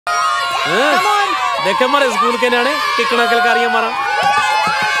देखे मारे स्कूल के न्याणे किकना किलकारियां मारा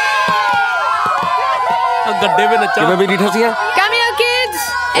गड्ढे पे नचा मैं भी रीठा सी है। Come here, kids.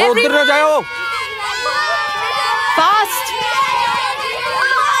 उधर न जाओ। Fast.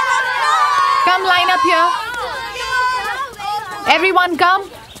 Come line up here. Everyone come.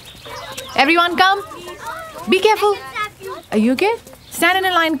 Everyone come. Be careful. Are you okay? Stand in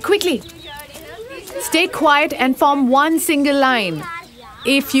a line quickly. Stay quiet and form one single line.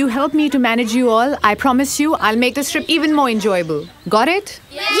 If you help me to manage you all, I promise you I'll make this trip even more enjoyable. Got it?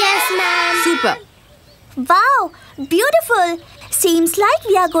 Yes, ma'am. Super. Wow, beautiful. Seems like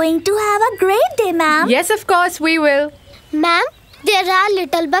we are going to have a great day, ma'am. Yes, of course we will. Ma'am, there are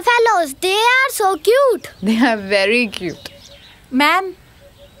little buffaloes. They are so cute. They are very cute. Ma'am,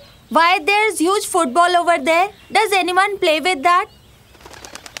 why there's huge football over there? Does anyone play with that?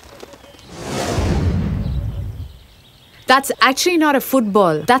 That's actually not a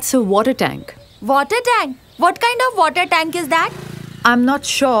football. That's a water tank. Water tank? What kind of water tank is that? I'm not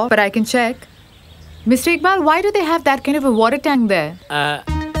sure, but I can check. Mr. Iqbal, why do they have that kind of a water tank there?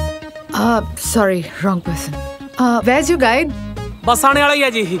 Sorry, wrong person. Where's your guide? बस आने वाला ही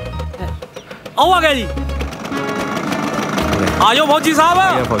है जी। आओ आ गया जी। आजो फौजी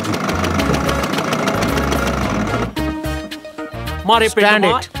साहब। फौजी। मारे पेट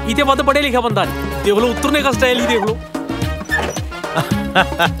में इतने बाद पढ़े लिखा बंदा है। देख लो उतरने का स्टाइल ही देख लो।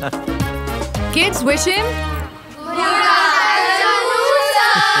 Kids, wish him.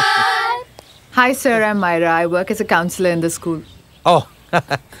 Hi, sir. I'm Myra. I work as a counselor in the school. Oh,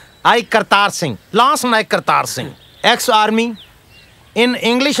 I Kartar Singh. Last night Kartar Singh. Ex-army. In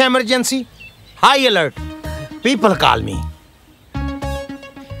English emergency. High alert. People call me.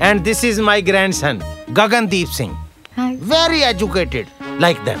 And this is my grandson, Gagandeep Singh. Hi. Very educated,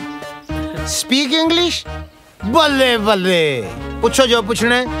 like them. Speak English? Balle balle. Pucho jo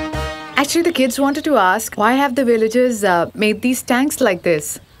puchne. Actually, the kids wanted to ask, why have the villagers made these tanks like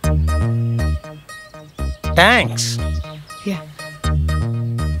this? Tanks. Yeah.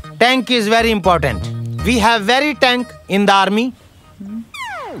 Tank is very important. We have very tank in the army.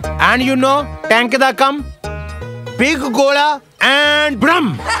 And you know, tank da come, big gola and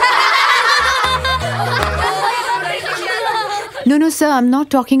brum. No, sir, I'm not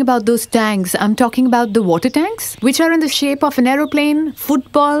talking about those tanks. I'm talking about the water tanks, which are in the shape of an aeroplane,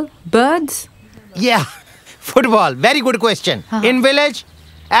 football, birds. Yeah, football. Very good question. In village,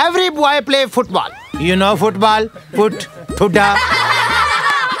 every boy play football. You know football? Thuda.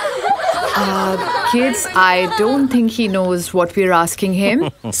 Kids, I don't think he knows what we're asking him.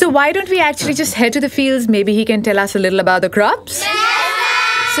 So why don't we actually just head to the fields? Maybe he can tell us a little about the crops.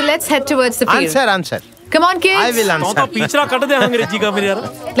 Yes. So let's head towards the field. Answer. Come on, kids. I will answer. तो पिछड़ा cut दे अंग्रेजी का मेरे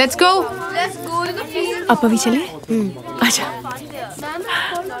यार। Let's go. Appa भी चले? अच्छा.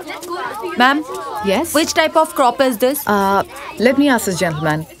 Ma'am, Yes? which type of crop is this? Let me ask this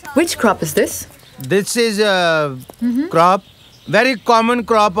gentleman. Which crop is this? This is a crop, very common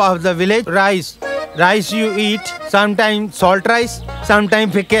crop of the village. Rice. Rice you eat, sometimes salt rice,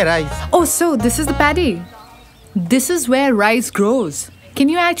 sometimes pique rice. Oh, so this is the paddy. This is where rice grows. Can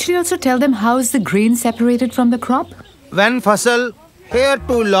you actually also tell them how is the grain separated from the crop? When fasal hair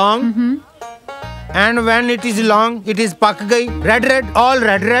too long, and when it is long, it is pak gai, red, all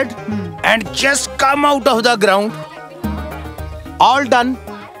red, and just come out of the ground. All done.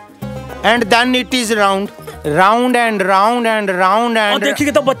 And then it is round and round and round and देखिए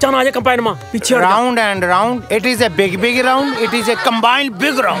कितना बच्चा ना आ जाए कंपाइन में पीछे round and round. It is a big round. It is a combined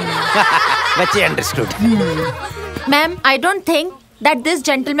big round. Bachche understood. Ma'am, I don't think that this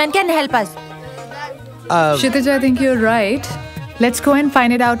gentleman can help us. Kshitij, I think you're right. Let's go and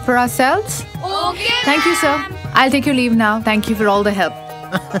find it out for ourselves. Okay. Thank you, sir. I'll take your leave now. Thank you for all the help.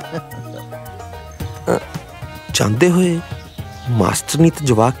 जानते हुए master ने तो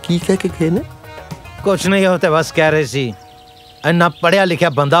जवाब की कह के गए ने कुछ नहीं होता बस कह रहे सी इन्ना पढ़िया लिखिया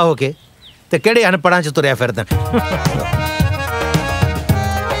बंदा होके ते केड़े अनपढ़ां च तुरिया फिरदा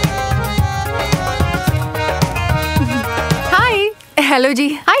Hi. Hello, ji.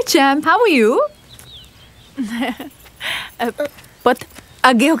 Hi, champ. How are you? पुत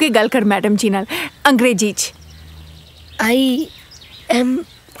अगे होके गल कर मैडम जी नाल अंग्रेजी च. I am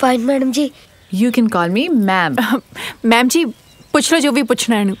fine, madam ji. You can call me ma'am. Ma'am जी पुछ लो जो भी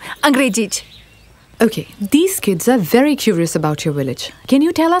पूछना है अंग्रेजी च. Okay, these kids are very curious about your village. Can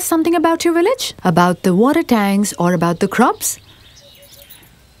you tell us something about your village? About the water tanks or about the crops?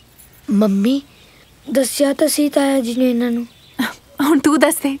 Mummy दस्या ਤਾਂ ਸੀ ਤਾਇਆ ਜੀ ਨੇ ਇਹਨਾਂ ਨੂੰ. ਹੁਣ ਤੂੰ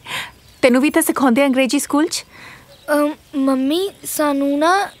ਦੱਸ ਦੇ ਤੈਨੂੰ ਵੀ ਤਾਂ ਸਿਖਾਉਂਦੇ ਅੰਗਰੇਜ਼ੀ ਸਕੂਲ ਚ. ਮੰਮੀ ਸਾਨੂੰ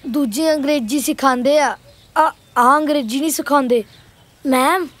ਨਾ ਦੂਜੀ ਅੰਗਰੇਜ਼ੀ ਸਿਖਾਉਂਦੇ ਆ ਅੰਗਰੇਜ਼ੀ ਨਹੀਂ ਸਿਖਾਉਂਦੇ.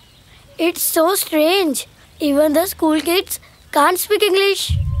 Ma'am It's so strange. Even the school kids can't speak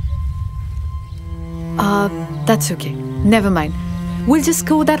English. That's okay. Never mind. We'll just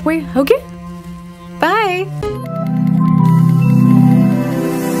go that way, okay?